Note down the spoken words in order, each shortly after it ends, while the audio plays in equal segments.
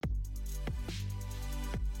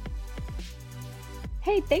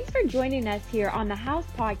Hey, thanks for joining us here on the House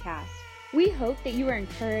Podcast. We hope that you are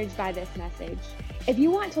encouraged by this message. If you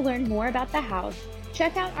want to learn more about the House,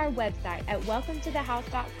 check out our website at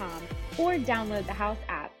welcometothehouse.com or download the House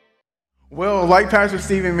app. Well, like Pastor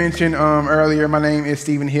Stephen mentioned earlier, my name is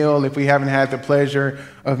Stephen Hill, if we haven't had the pleasure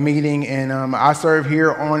of meeting, and I serve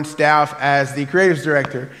here on staff as the Creatives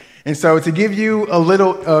Director. And so to give you a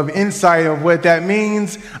little of insight of what that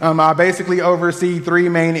means, I basically oversee three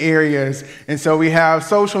main areas. And so we have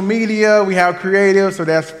social media, we have creative, so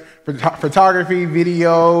that's photography,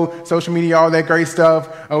 video, social media, all that great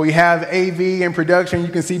stuff. We have AV and production. You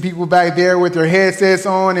can see people back there with their headsets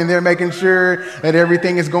on, and they're making sure that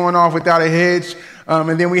everything is going off without a hitch.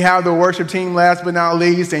 And then we have the worship team, last but not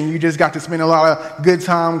least, and you just got to spend a lot of good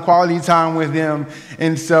time, quality time with them.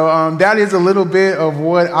 And so that is a little bit of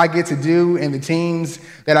what I get to do and the teams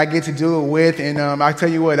that I get to do it with. And I tell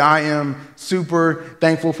you what, I am super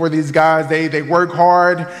thankful for these guys. They work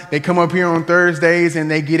hard. They come up here on Thursdays and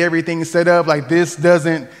they get everything set up. Like, this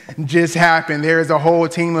doesn't just happen. There is a whole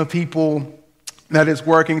team of people that is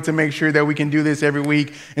working to make sure that we can do this every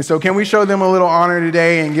week. And so can we show them a little honor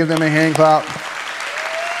today and give them a hand clap?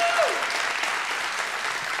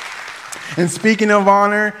 And speaking of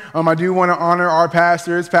honor, I do want to honor our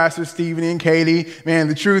pastors, Pastor Stephen and Katie. Man,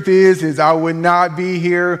 the truth is I would not be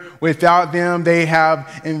here without them. They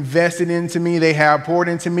have invested into me. They have poured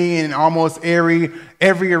into me in almost every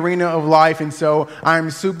arena of life. And so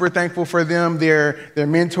I'm super thankful for them, their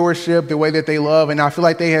mentorship, the way that they love. And I feel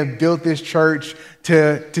like they have built this church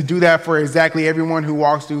to do that for exactly everyone who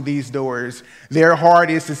walks through these doors. Their heart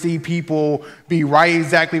is to see people be right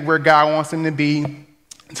exactly where God wants them to be,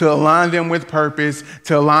 to align them with purpose,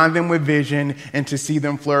 to align them with vision, and to see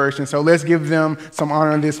them flourish. And so let's give them some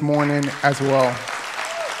honor this morning as well.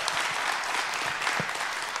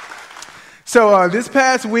 So this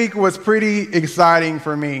past week was pretty exciting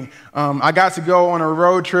for me. I got to go on a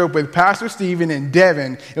road trip with Pastor Stephen and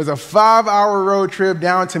Devin. It was a 5-hour road trip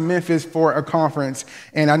down to Memphis for a conference.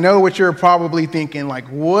 And I know what you're probably thinking, like,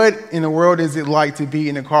 what in the world is it like to be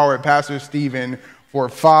in a car with Pastor Stephen for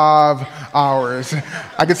 5 hours?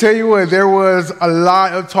 I can tell you what, there was a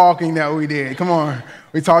lot of talking that we did. Come on.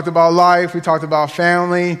 We talked about life. We talked about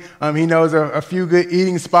family. He knows a few good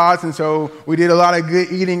eating spots, and so we did a lot of good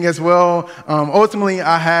eating as well. Ultimately,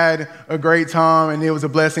 I had a great time, and it was a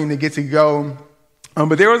blessing to get to go.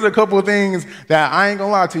 But there was a couple of things that I ain't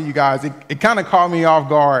gonna lie to you guys. It kind of caught me off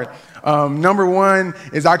guard. Number one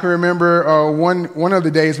is I can remember one of the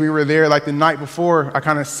days we were there, like the night before, I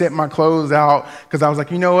kind of set my clothes out because I was like,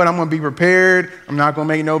 you know what, I'm going to be prepared. I'm not going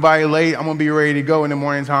to make nobody late. I'm going to be ready to go in the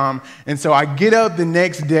morning time. And so I get up the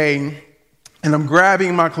next day and I'm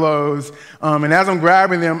grabbing my clothes. And as I'm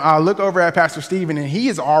grabbing them, I look over at Pastor Stephen and he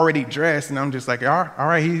is already dressed. And I'm just like, all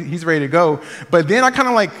right, he's ready to go. But then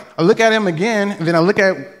I look at him again, and then I look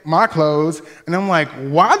at my clothes and I'm like,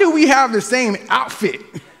 why do we have the same outfit?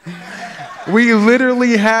 We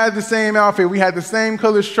literally had the same outfit. We had the same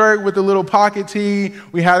color shirt with the little pocket tee.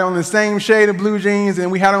 We had on the same shade of blue jeans,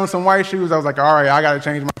 and we had on some white shoes. I was like, all right, I got to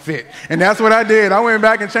change my fit. And that's what I did. I went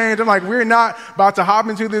back and changed. I'm like, we're not about to hop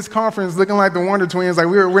into this conference looking like the Wonder Twins. Like,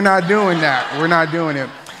 we're not doing that. We're not doing it.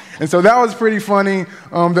 And so that was pretty funny.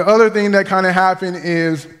 The other thing that kind of happened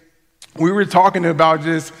is we were talking about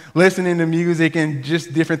just listening to music and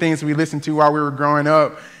just different things we listened to while we were growing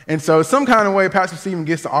up. And so some kind of way, Pastor Stephen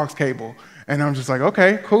gets the aux cable. And I'm just like,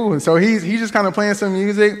 okay, cool. And so he's just kind of playing some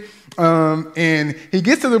music. And he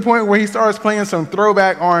gets to the point where he starts playing some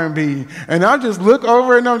throwback R&B. And I just look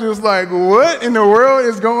over and I'm just like, what in the world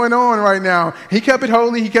is going on right now? He kept it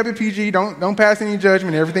holy. He kept it PG. Don't pass any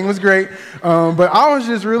judgment. Everything was great. But I was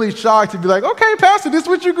just really shocked to be like, okay, Pastor, this is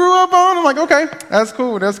what you grew up on? I'm like, okay, that's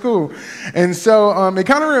cool. That's cool. And so it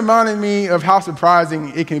kind of reminded me of how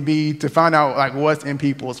surprising it can be to find out like what's in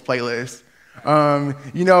people's playlists.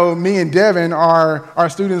 Me and Devin are our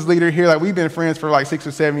students leader here. Like, we've been friends for like 6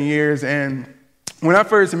 or 7 years. And when I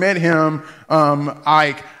first met him,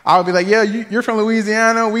 I'll be like, yeah, you're from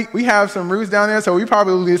Louisiana. We have some roots down there. So we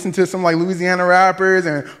probably listen to some like Louisiana rappers,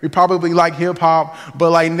 and we probably like hip hop.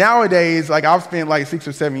 But like nowadays, like I've spent like 6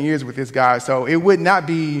 or 7 years with this guy. So it would not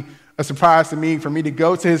be a surprise to me for me to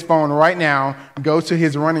go to his phone right now, go to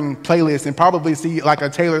his running playlist, and probably see like a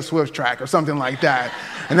Taylor Swift track or something like that.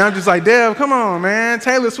 And I'm just like, Dev, come on, man.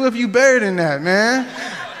 Taylor Swift, you better than that, man.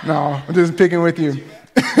 No, I'm just picking with you.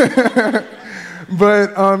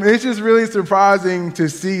 But it's just really surprising to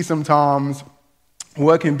see sometimes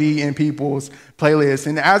what can be in people's playlists.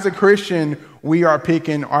 And as a Christian, we are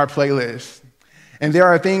picking our playlists. And there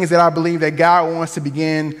are things that I believe that God wants to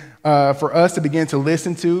begin for us to begin to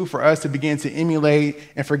listen to, for us to begin to emulate,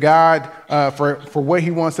 and for God, for what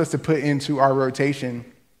he wants us to put into our rotation.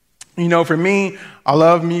 You know, for me, I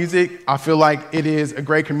love music. I feel like it is a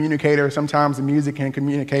great communicator. Sometimes the music can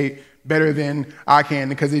communicate better than I can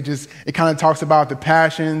because it kind of talks about the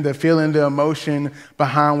passion, the feeling, the emotion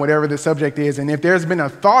behind whatever the subject is. And if there's been a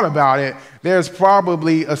thought about it, there's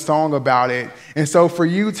probably a song about it. And so for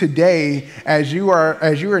you today, as you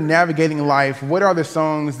are navigating life, what are the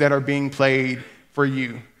songs that are being played for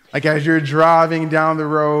you? Like as you're driving down the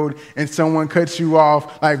road and someone cuts you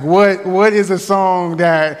off, like what is a song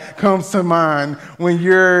that comes to mind when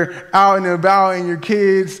you're out and about and your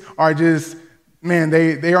kids are just, man,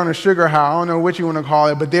 they're on a sugar high. I don't know what you want to call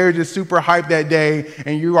it, but they're just super hyped that day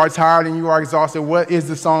and you are tired and you are exhausted. What is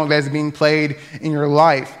the song that's being played in your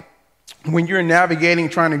life? When you're navigating,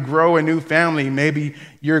 trying to grow a new family, maybe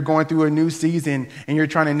you're going through a new season and you're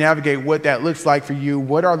trying to navigate what that looks like for you.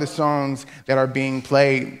 What are the songs that are being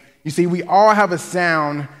played? You see, we all have a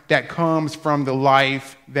sound that comes from the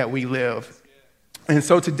life that we live. And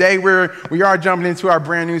so today we are jumping into our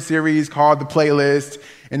brand new series called The Playlist.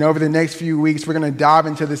 And over the next few weeks, we're going to dive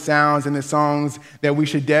into the sounds and the songs that we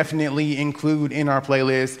should definitely include in our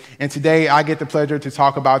playlist. And today I get the pleasure to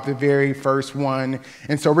talk about the very first one.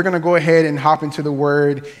 And so we're going to go ahead and hop into the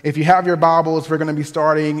word. If you have your Bibles, we're going to be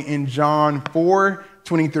starting in John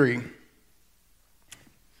 4:23.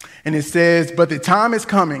 And it says, "But the time is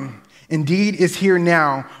coming, indeed is here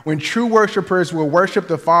now, when true worshipers will worship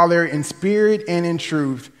the Father in spirit and in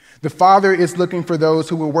truth. The Father is looking for those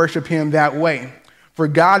who will worship him that way. For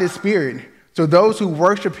God is spirit, so those who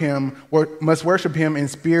worship him must worship him in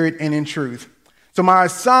spirit and in truth." So my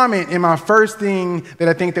assignment and my first thing that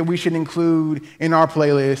I think that we should include in our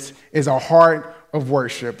playlist is a heart of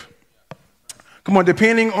worship. Come on,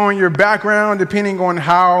 depending on your background, depending on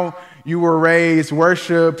how you were raised,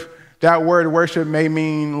 that word worship may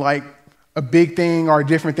mean like a big thing or a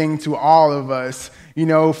different thing to all of us. You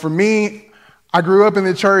know, for me, I grew up in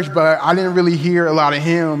the church, but I didn't really hear a lot of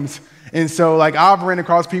hymns. And so, like, I've ran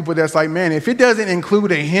across people that's like, man, if it doesn't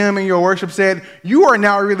include a hymn in your worship set, you are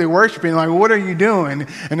not really worshiping. Like, what are you doing?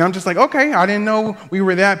 And I'm just like, okay, I didn't know we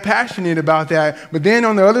were that passionate about that. But then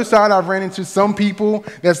on the other side, I've ran into some people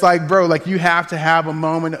that's like, bro, like, you have to have a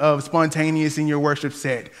moment of spontaneous in your worship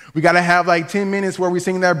set. We got to have like 10 minutes where we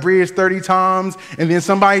sing that bridge 30 times, and then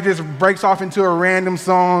somebody just breaks off into a random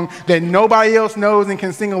song that nobody else knows and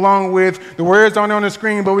can sing along with. The words aren't on the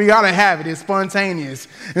screen, but we got to have it. It's spontaneous.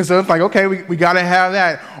 And so it's like, okay, we got to have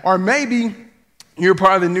that. Or maybe you're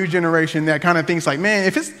part of the new generation that kind of thinks like, man,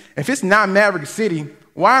 if it's not Maverick City,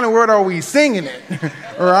 why in the world are we singing it?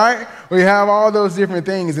 All right? We have all those different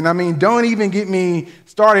things. And I mean, don't even get me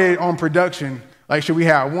started on production. Like, should we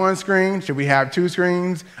have one screen? Should we have two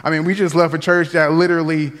screens? I mean, we just left a church that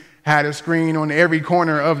literally had a screen on every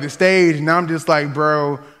corner of the stage. And I'm just like,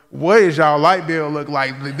 bro, what does y'all light bill look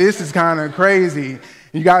like? This is kind of crazy.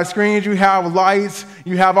 You got screens, you have lights,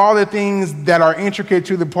 you have all the things that are intricate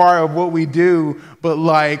to the part of what we do, but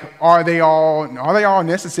like, are they all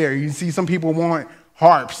necessary? You see, some people want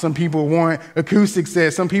harps, some people want acoustic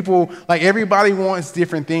sets, some people, like, everybody wants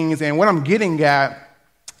different things. And what I'm getting at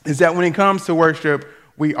is that when it comes to worship,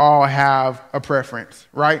 we all have a preference,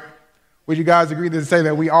 right? Would you guys agree to say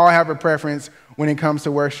that we all have a preference when it comes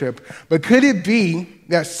to worship? But could it be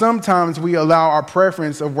that sometimes we allow our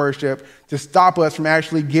preference of worship to stop us from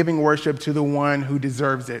actually giving worship to the one who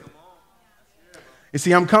deserves it? You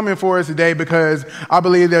see, I'm coming for us today because I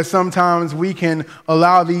believe that sometimes we can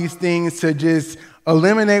allow these things to just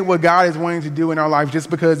eliminate what God is wanting to do in our life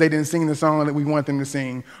just because they didn't sing the song that we want them to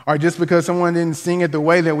sing, or just because someone didn't sing it the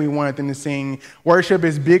way that we wanted them to sing. Worship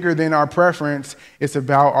is bigger than our preference. It's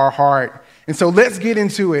about our heart. And so let's get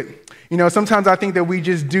into it. You know, sometimes I think that we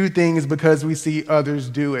just do things because we see others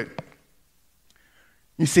do it.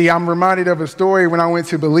 You see, I'm reminded of a story when I went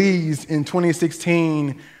to Belize in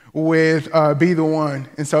 2016 with Be The One.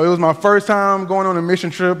 And so it was my first time going on a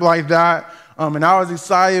mission trip like that. And I was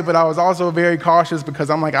excited, but I was also very cautious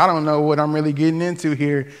because I'm like, I don't know what I'm really getting into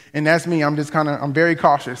here. And that's me. I'm very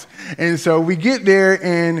cautious. And so we get there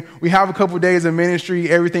and we have a couple of days of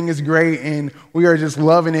ministry. Everything is great and we are just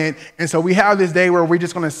loving it. And so we have this day where we're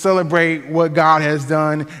just going to celebrate what God has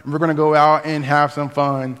done. And we're going to go out and have some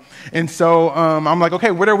fun. And so I'm like,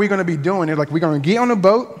 okay, what are we going to be doing? They're like, we're going to get on a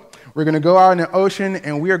boat. We're going to go out in the ocean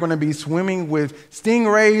and we are going to be swimming with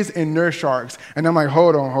stingrays and nurse sharks. And I'm like,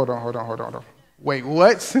 hold on. Wait,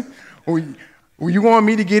 what? You want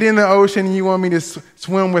me to get in the ocean and you want me to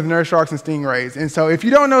swim with nurse sharks and stingrays? And so if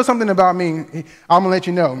you don't know something about me, I'm going to let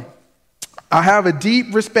you know. I have a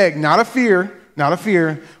deep respect, not a fear, not a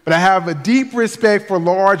fear, but I have a deep respect for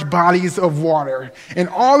large bodies of water and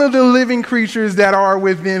all of the living creatures that are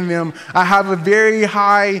within them. I have a very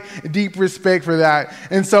high, deep respect for that.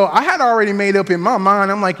 And so I had already made up in my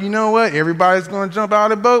mind, I'm like, you know what? Everybody's going to jump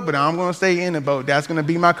out of the boat, but I'm going to stay in the boat. That's going to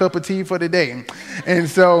be my cup of tea for the day. And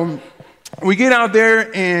so we get out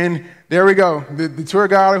there, and there we go. The tour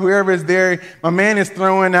guide or whoever is there, my man is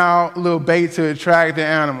throwing out little bait to attract the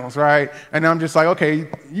animals, right? And I'm just like, okay,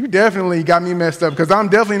 you definitely got me messed up, because I'm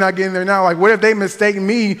definitely not getting there now. Like, what if they mistake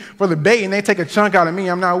me for the bait and they take a chunk out of me?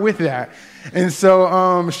 I'm not with that. And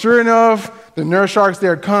so sure enough, the nurse sharks,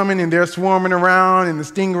 they're coming and they're swarming around, and the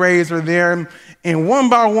stingrays are there. And one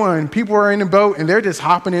by one, people are in the boat and they're just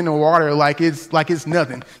hopping in the water like it's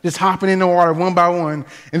nothing. Just hopping in the water one by one.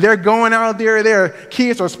 And they're going out there. Their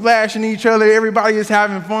kids are splashing each other. Everybody is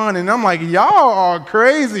having fun. And I'm like, y'all are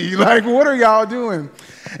crazy. Like, what are y'all doing?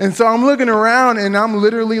 And so I'm looking around, and I'm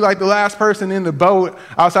literally like the last person in the boat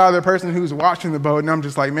outside of the person who's watching the boat. And I'm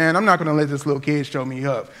just like, man, I'm not going to let this little kid show me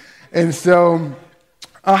up. And so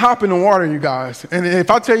I hop in the water, you guys. And if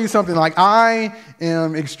I tell you something, like, I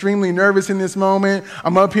am extremely nervous in this moment.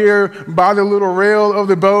 I'm up here by the little rail of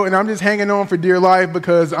the boat, and I'm just hanging on for dear life,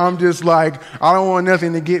 because I'm just like, I don't want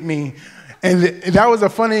nothing to get me. And that was a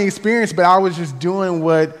funny experience, but I was just doing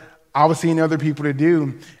what I was seeing other people to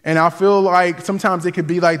do. And I feel like sometimes it could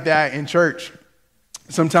be like that in church.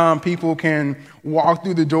 Sometimes people can walk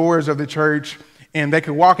through the doors of the church, and they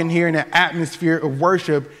could walk in here in an atmosphere of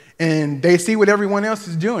worship, and they see what everyone else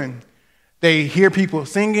is doing. They hear people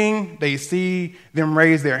singing, they see them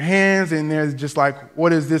raise their hands, and they're just like,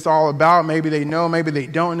 what is this all about? Maybe they know, maybe they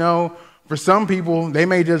don't know. For some people, they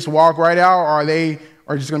may just walk right out, or they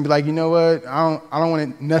are just going to be like, you know what, I don't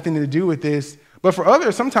want nothing to do with this. But for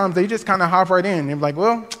others, sometimes they just kind of hop right in. They're like,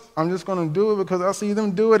 well, I'm just going to do it because I see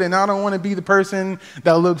them do it, and I don't want to be the person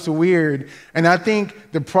that looks weird. And I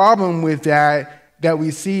think the problem with that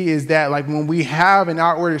we see is that, like, when we have an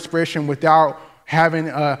outward expression without having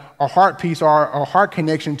a heart piece or a heart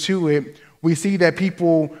connection to it, we see that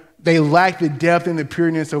people, they lack the depth and the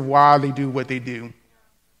pureness of why they do what they do.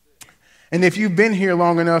 And if you've been here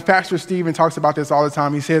long enough, Pastor Stephen talks about this all the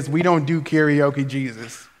time. He says, we don't do karaoke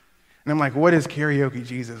Jesus. And I'm like, what is karaoke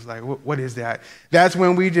Jesus? Like, what is that? That's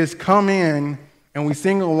when we just come in and we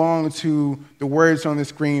sing along to the words on the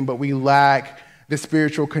screen, but we lack the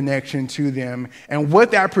spiritual connection to them. And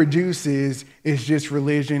what that produces is just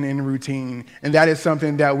religion and routine. And that is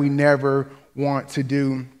something that we never want to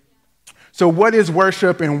do. So what is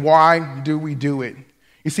worship, and why do we do it?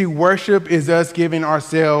 You see, worship is us giving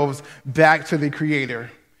ourselves back to the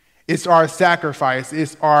Creator. It's our sacrifice.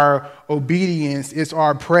 It's our obedience. It's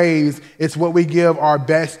our praise. It's what we give our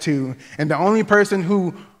best to. And the only person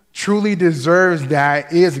who truly deserves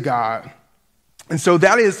that is God. And so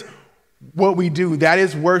that is what we do. That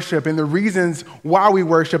is worship. And the reasons why we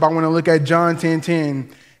worship, I want to look at John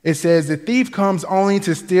 10:10. It says, the thief comes only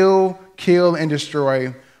to steal, kill, and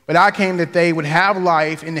destroy. But I came that they would have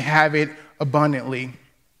life and have it abundantly.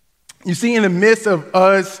 You see, in the midst of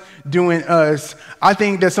us doing us, I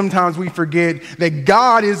think that sometimes we forget that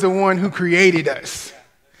God is the one who created us.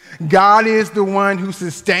 God is the one who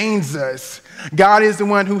sustains us. God is the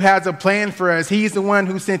one who has a plan for us. He's the one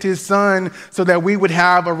who sent his son so that we would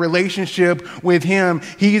have a relationship with him.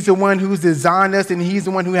 He's the one who's designed us, and he's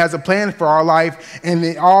the one who has a plan for our life, and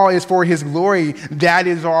it all is for his glory. That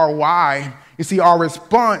is our why. You see, our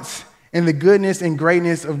response in the goodness and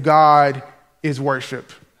greatness of God is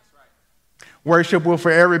worship. Worship will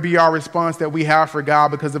forever be our response that we have for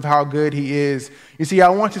God because of how good he is. You see, I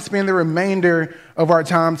want to spend the remainder of our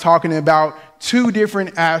time talking about two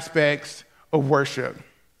different aspects of worship.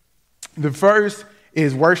 The first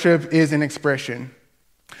is worship is an expression.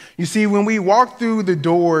 You see, when we walk through the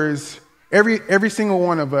doors, every single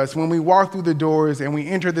one of us, when we walk through the doors and we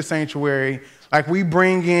enter the sanctuary, like, we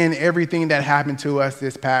bring in everything that happened to us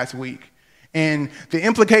this past week. And the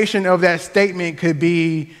implication of that statement could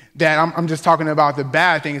be that I'm just talking about the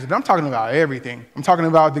bad things, but I'm talking about everything. I'm talking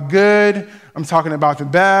about the good. I'm talking about the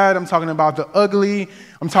bad. I'm talking about the ugly.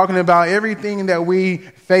 I'm talking about everything that we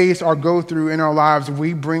face or go through in our lives.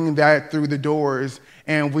 We bring that through the doors,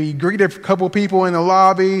 and we greet a couple people in the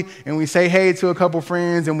lobby, and we say hey to a couple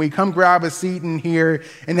friends, and we come grab a seat in here.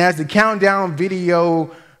 And as the countdown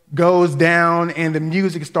video goes down and the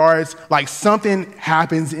music starts, like, something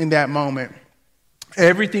happens in that moment.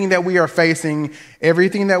 Everything that we are facing,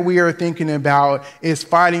 everything that we are thinking about is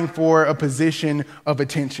fighting for a position of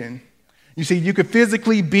attention. You see, you could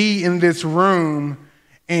physically be in this room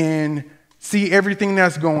and see everything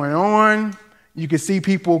that's going on. You could see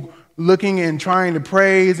people looking and trying to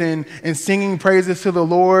praise and singing praises to the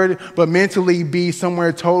Lord, but mentally be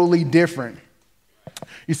somewhere totally different.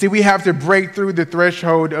 You see, we have to break through the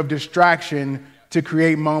threshold of distraction to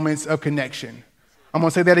create moments of connection. I'm going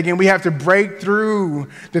to say that again. We have to break through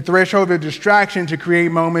the threshold of distraction to create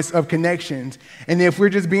moments of connections. And if we're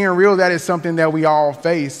just being real, that is something that we all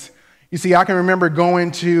face. You see, I can remember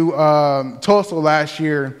going to Tulsa last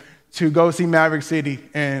year to go see Maverick City.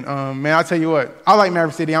 And man, I'll tell you what, I like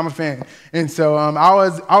Maverick City. I'm a fan. And so I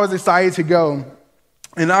was excited to go.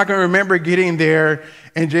 And I can remember getting there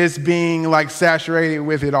and just being like saturated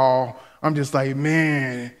with it all. I'm just like,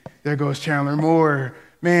 man, there goes Chandler Moore.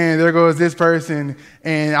 Man, there goes this person.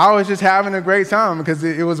 And I was just having a great time because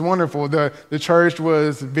it was wonderful. The church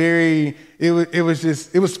was it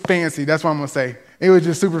was fancy. That's what I'm going to say. It was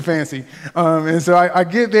just super fancy. And so I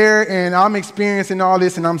get there and I'm experiencing all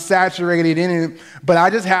this and I'm saturated in it. But I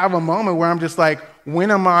just have a moment where I'm just like,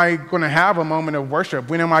 when am I going to have a moment of worship?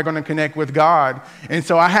 When am I going to connect with God? And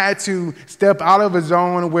so I had to step out of a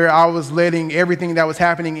zone where I was letting everything that was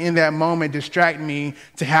happening in that moment distract me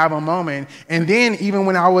to have a moment. And then even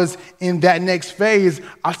when I was in that next phase,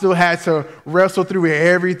 I still had to wrestle through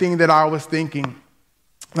everything that I was thinking.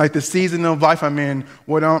 Like the season of life I'm in,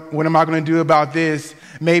 what am I going to do about this?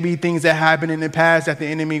 Maybe things that happened in the past that the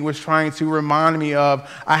enemy was trying to remind me of.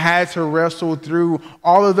 I had to wrestle through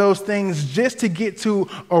all of those things just to get to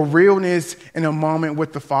a realness in a moment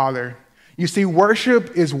with the Father. You see,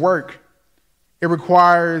 worship is work. It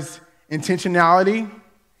requires intentionality.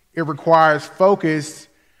 It requires focus.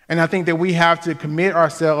 And I think that we have to commit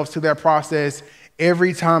ourselves to that process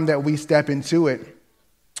every time that we step into it.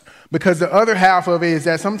 Because the other half of it is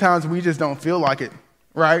that sometimes we just don't feel like it,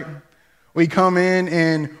 right? We come in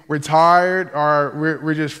and we're tired or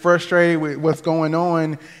we're just frustrated with what's going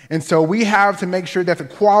on. And so we have to make sure that the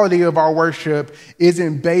quality of our worship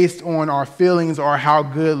isn't based on our feelings or how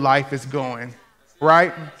good life is going,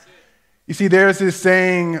 right? You see, there's this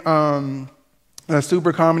saying,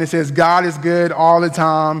 super common. It says, God is good all the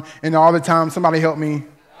time, and all the time. Somebody help me.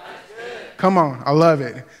 Come on, I love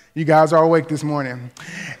it. You guys are awake this morning.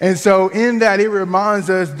 And so in that, it reminds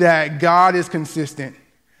us that God is consistent,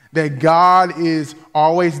 that God is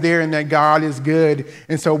always there, and that God is good.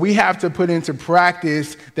 And so we have to put into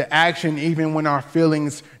practice the action even when our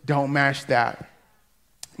feelings don't match that.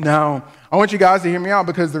 Now, I want you guys to hear me out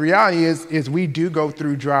because the reality is we do go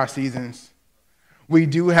through dry seasons. We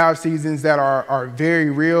do have seasons that are very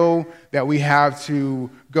real, that we have to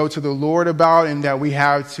go to the Lord about, and that we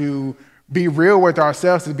have to be real with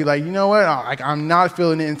ourselves to be like, you know what, I'm not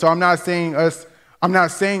feeling it. And so I'm not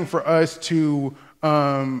saying for us to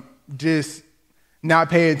just not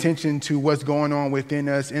pay attention to what's going on within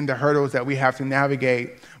us and the hurdles that we have to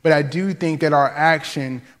navigate. But I do think that our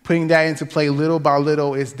action, putting that into play little by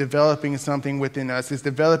little, is developing something within us. It's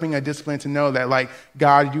developing a discipline to know that, like,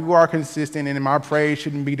 God, you are consistent, and my praise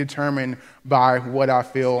shouldn't be determined by what I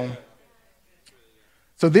feel.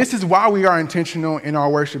 So this is why we are intentional in our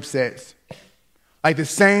worship sets. Like the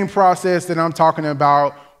same process that I'm talking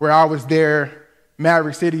about where I was there,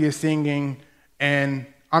 Maverick City is singing, and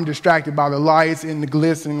I'm distracted by the lights and the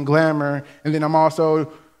glitz and glamour, and then I'm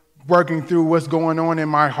also working through what's going on in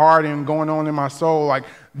my heart and going on in my soul. Like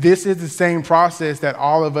this is the same process that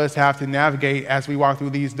all of us have to navigate as we walk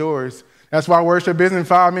through these doors. That's why worship isn't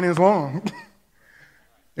 5 minutes long.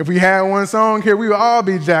 If we had one song here, we would all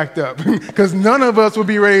be jacked up because none of us would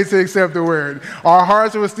be ready to accept the word. Our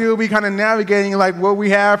hearts would still be kind of navigating like what we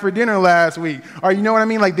had for dinner last week. Or you know what I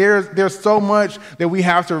mean? Like there's so much that we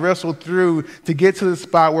have to wrestle through to get to the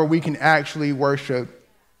spot where we can actually worship.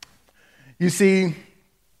 You see,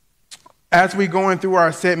 as we going through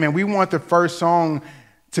our set, man, we want the first song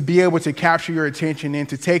to be able to capture your attention and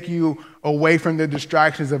to take you away from the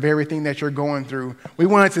distractions of everything that you're going through. We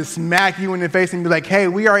wanted to smack you in the face and be like, hey,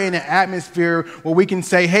 we are in an atmosphere where we can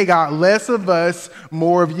say, hey, God, less of us,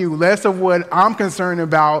 more of you. Less of what I'm concerned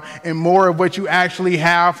about and more of what you actually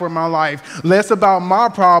have for my life. Less about my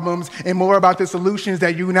problems and more about the solutions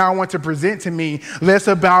that you now want to present to me. Less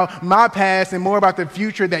about my past and more about the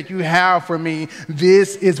future that you have for me.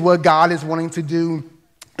 This is what God is wanting to do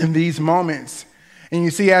in these moments. And you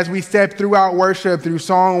see, as we step throughout worship, through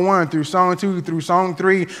song 1, through song 2, through song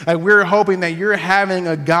 3, like we're hoping that you're having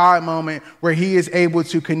a God moment where he is able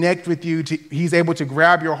to connect with you, he's able to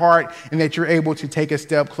grab your heart, and that you're able to take a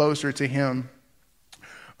step closer to him.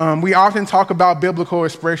 We often talk about biblical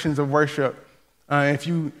expressions of worship. If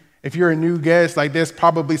you If you're a new guest, like there's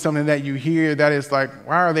probably something that you hear that is like,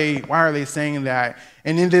 why are they saying that?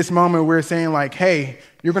 And in this moment, we're saying like, hey,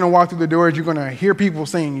 you're going to walk through the doors, you're going to hear people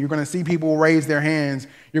sing, you're going to see people raise their hands,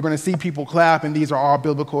 you're going to see people clap, and these are all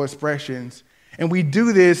biblical expressions. And we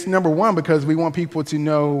do this, number one, because we want people to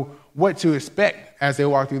know what to expect as they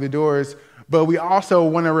walk through the doors, but we also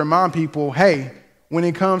want to remind people, hey, when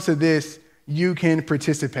it comes to this, you can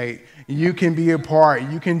participate, you can be a part,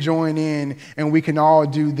 you can join in, and we can all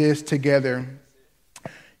do this together.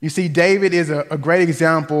 You see, David is a great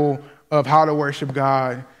example of how to worship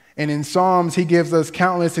God. And in Psalms, he gives us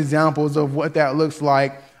countless examples of what that looks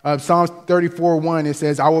like. Psalms 34:1, it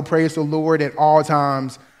says, I will praise the Lord at all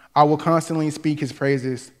times. I will constantly speak his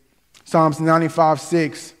praises. Psalms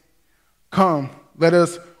 95:6, come, let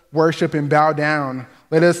us worship and bow down.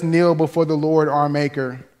 Let us kneel before the Lord our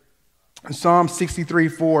Maker. Psalm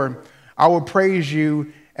 63:4, I will praise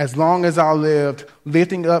you as long as I lived,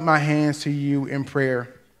 lifting up my hands to you in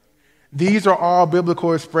prayer. These are all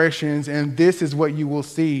biblical expressions, and this is what you will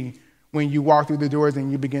see when you walk through the doors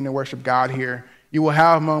and you begin to worship God here. You will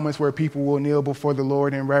have moments where people will kneel before the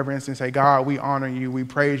Lord in reverence and say, God, we honor you, we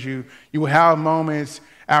praise you. You will have moments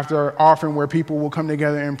after offering where people will come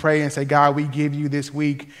together and pray and say, God, we give you this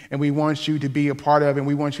week and we want you to be a part of it and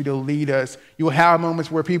we want you to lead us. You will have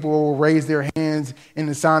moments where people will raise their hands in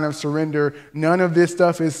the sign of surrender. None of this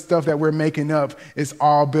stuff is stuff that we're making up. It's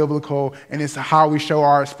all biblical, and it's how we show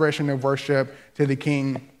our expression of worship to the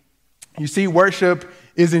King. You see, worship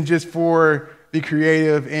isn't just for the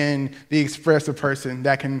creative and the expressive person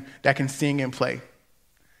that can sing and play.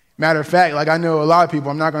 Matter of fact, like I know a lot of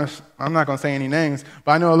people, I'm not gonna say any names,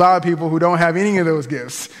 but I know a lot of people who don't have any of those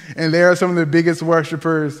gifts. And they are some of the biggest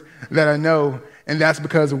worshipers that I know. And that's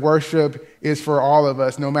because worship is for all of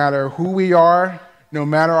us. No matter who we are, no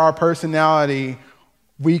matter our personality,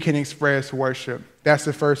 we can express worship. That's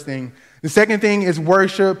the first thing. The second thing is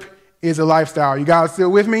worship is a lifestyle. You guys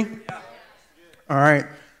still with me? Yeah. All right.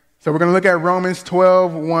 So we're going to look at Romans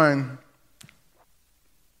 12:1.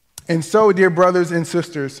 And so, dear brothers and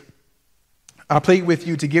sisters, I plead with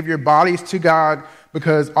you to give your bodies to God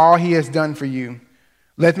because all he has done for you.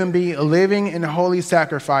 Let them be a living and holy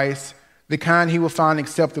sacrifice, the kind he will find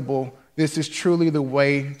acceptable. This is truly the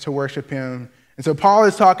way to worship him. And so Paul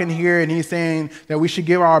is talking here, and he's saying that we should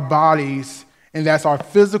give our bodies, and that's our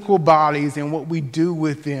physical bodies and what we do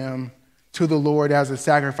with them, to the Lord as a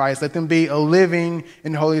sacrifice. Let them be a living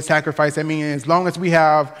and holy sacrifice. I mean, as long as we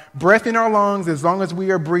have breath in our lungs, as long as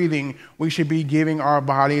we are breathing, we should be giving our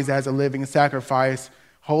bodies as a living sacrifice,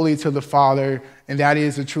 holy to the Father, and that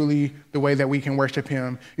is truly the way that we can worship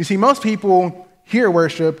him. You see, most people hear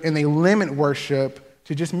worship and they limit worship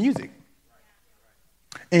to just music.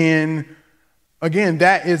 And again,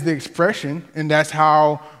 that is the expression, and that's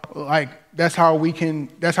how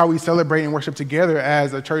we celebrate and worship together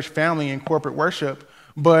as a church family in corporate worship.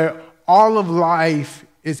 But all of life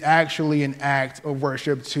is actually an act of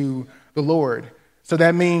worship to the Lord. So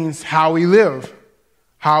that means how we live,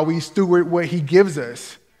 how we steward what he gives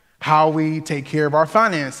us, how we take care of our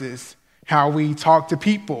finances, how we talk to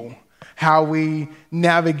people, how we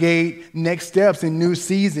navigate next steps in new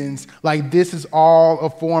seasons. Like, this is all a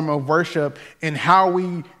form of worship, and how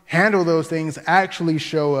we handle those things actually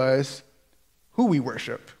show us who we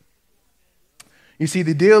worship. You see,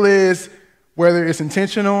 the deal is, whether it's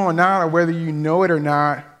intentional or not, or whether you know it or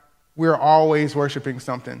not, we're always worshiping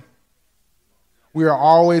something. We are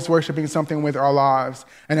always worshiping something with our lives.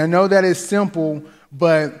 And I know that is simple,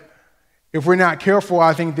 but if we're not careful,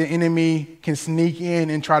 I think the enemy can sneak in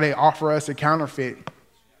and try to offer us a counterfeit.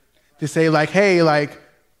 To say like, hey, like,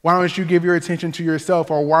 why don't you give your attention to yourself?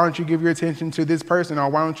 Or why don't you give your attention to this person? Or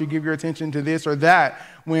why don't you give your attention to this or that?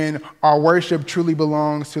 When our worship truly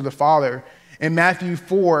belongs to the Father. In Matthew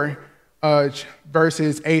 4,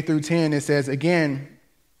 verses 8 through 10, it says, again,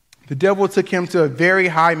 the devil took him to a very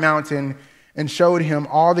high mountain and showed him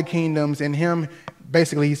all the kingdoms, and him,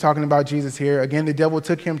 basically he's talking about Jesus here. Again, the devil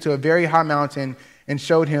took him to a very high mountain and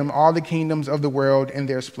showed him all the kingdoms of the world and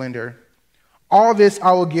their splendor. All this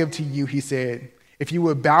I will give to you, he said, if you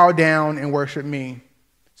would bow down and worship me.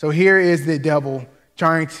 So here is the devil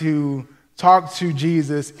trying to talk to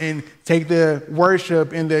Jesus and take the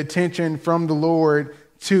worship and the attention from the Lord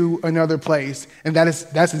to another place. And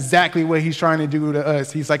that's exactly what he's trying to do to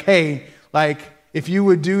us. He's like, hey, like, if you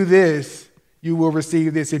would do this, you will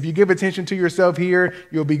receive this. If you give attention to yourself here,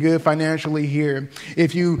 you'll be good financially here.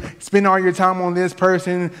 If you spend all your time on this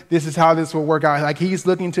person, this is how this will work out. Like, he's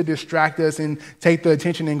looking to distract us and take the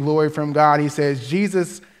attention and glory from God. He says,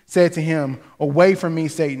 Jesus said to him, away from me,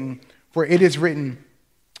 Satan, for it is written,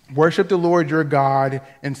 worship the Lord your God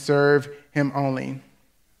and serve him only.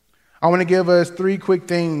 I want to give us 3 quick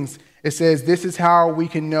things. It says this is how we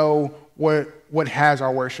can know what has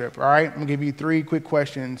our worship, all right? I'm going to give you 3 quick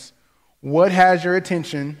questions. What has your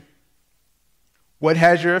attention? What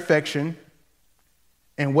has your affection?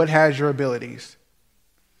 And what has your abilities?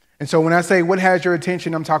 And so when I say what has your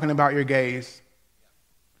attention, I'm talking about your gaze.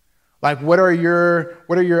 Like what are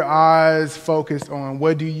your eyes focused on?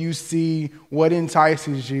 What do you see? What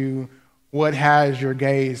entices you? What has your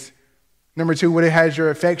gaze? Number 2, what has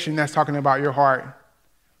your affection? That's talking about your heart.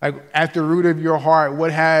 Like at the root of your heart,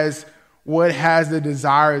 what has the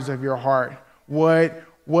desires of your heart?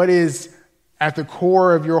 What is at the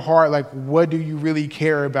core of your heart? Like what do you really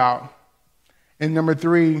care about? And number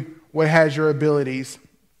 3, what has your abilities?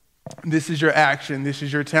 This is your action. This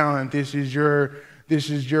is your talent. This is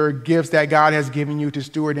your gifts that God has given you to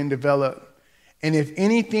steward and develop. And if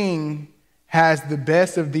anything has the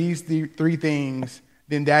best of these 3 things,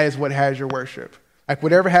 then that is what has your worship. Like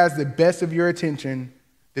whatever has the best of your attention,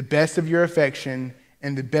 the best of your affection,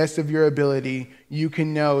 and the best of your ability, you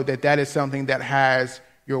can know that that is something that has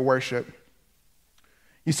your worship.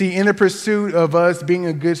 You see, in the pursuit of us being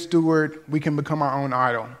a good steward, we can become our own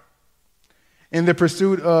idol. In the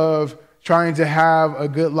pursuit of trying to have a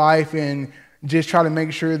good life and just try to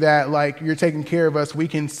make sure that like you're taking care of us, we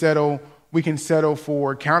can settle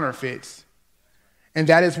for counterfeits. And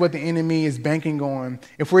that is what the enemy is banking on.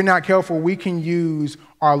 If we're not careful, we can use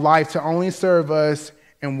our life to only serve us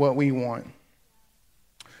and what we want.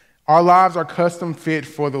 Our lives are custom fit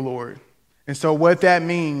for the Lord. And so what that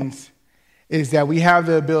means is that we have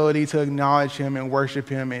the ability to acknowledge him and worship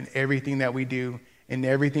him in everything that we do, in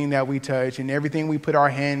everything that we touch, and everything we put our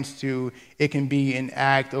hands to. It can be an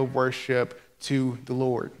act of worship to the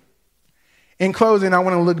Lord. In closing, I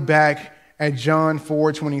want to look back at John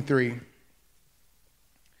 4:23.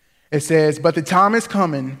 It says, "But the time is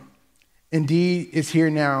coming, indeed is here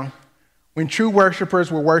now, when true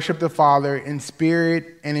worshipers will worship the Father in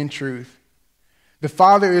spirit and in truth. The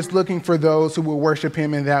Father is looking for those who will worship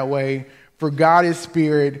him in that way, for God is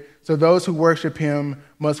spirit, so those who worship him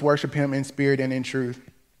must worship him in spirit and in truth."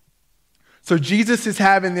 So Jesus is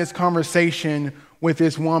having this conversation with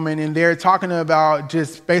this woman, and they're talking about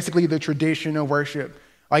just basically the tradition of worship.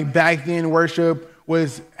 Like back then, worship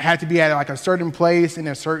had to be at like a certain place in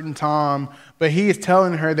a certain time. But he is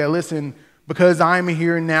telling her that, listen, because I'm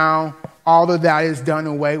here now, all of that is done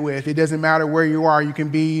away with. It doesn't matter where you are. You can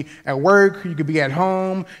be at work, you could be at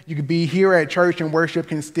home, you could be here at church, and worship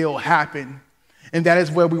can still happen. And that is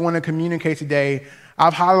what we want to communicate today.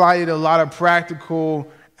 I've highlighted a lot of practical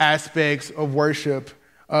aspects of worship.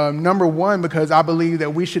 Number 1, because I believe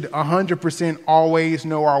that we should 100% always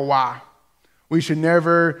know our why. We should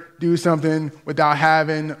never do something without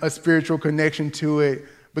having a spiritual connection to it,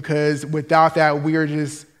 because without that, we are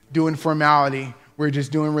just doing formality. We're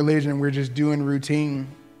just doing religion. We're just doing routine.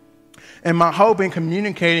 And my hope in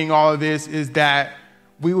communicating all of this is that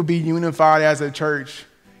we will be unified as a church.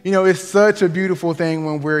 You know, it's such a beautiful thing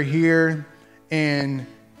when we're here and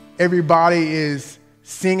everybody is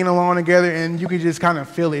singing along together and you can just kind of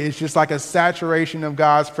feel it. It's just like a saturation of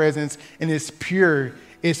God's presence, and it's pure.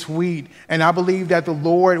 It's sweet. And I believe that the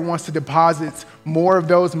Lord wants to deposit more of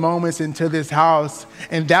those moments into this house.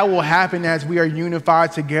 And that will happen as we are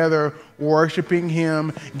unified together, worshiping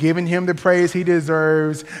him, giving him the praise he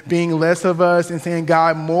deserves, being less of us and saying,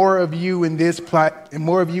 God, more of you in this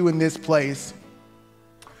place.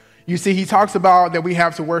 You see, he talks about that we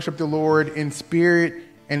have to worship the Lord in spirit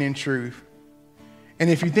and in truth. And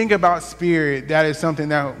if you think about spirit, that is something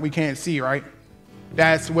that we can't see, right?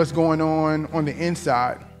 That's what's going on the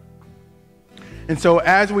inside. And so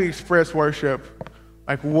as we express worship,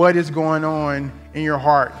 like what is going on in your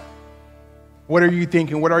heart? What are you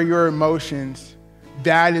thinking? What are your emotions?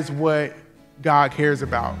 That is what God cares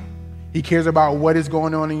about. He cares about what is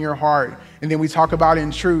going on in your heart. And then we talk about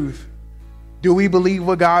in truth. Do we believe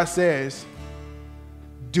what God says?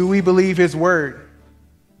 Do we believe his word?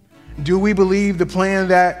 Do we believe the plan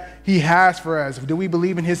that he has for us? Do we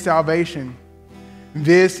believe in his salvation?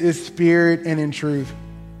 This is spirit and in truth.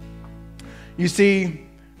 You see,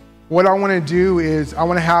 what I want to do is I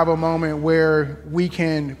want to have a moment where we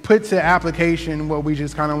can put to application what we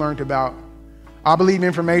just kind of learned about. I believe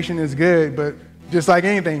information is good, but just like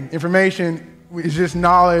anything, information is just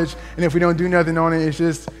knowledge, and if we don't do nothing on it, it's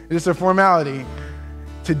just a formality.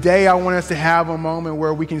 Today, I want us to have a moment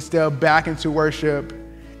where we can step back into worship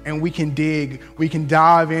and we can dig. We can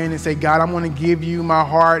dive in and say, God, I'm going to give you my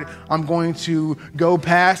heart. I'm going to go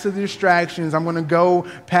past the distractions. I'm going to go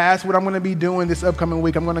past what I'm going to be doing this upcoming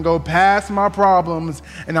week. I'm going to go past my problems,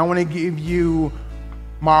 and I want to give you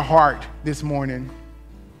my heart this morning.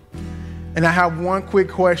 And I have one quick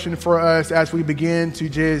question for us as we begin to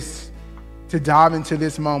dive into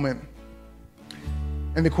this moment.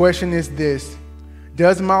 And the question is this: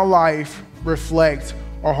 does my life reflect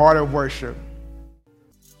a heart of worship?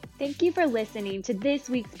 Thank you for listening to this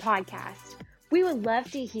week's podcast. We would love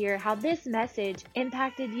to hear how this message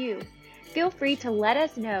impacted you. Feel free to let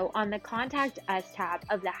us know on the Contact Us tab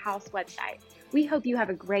of the House website. We hope you have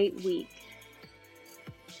a great week.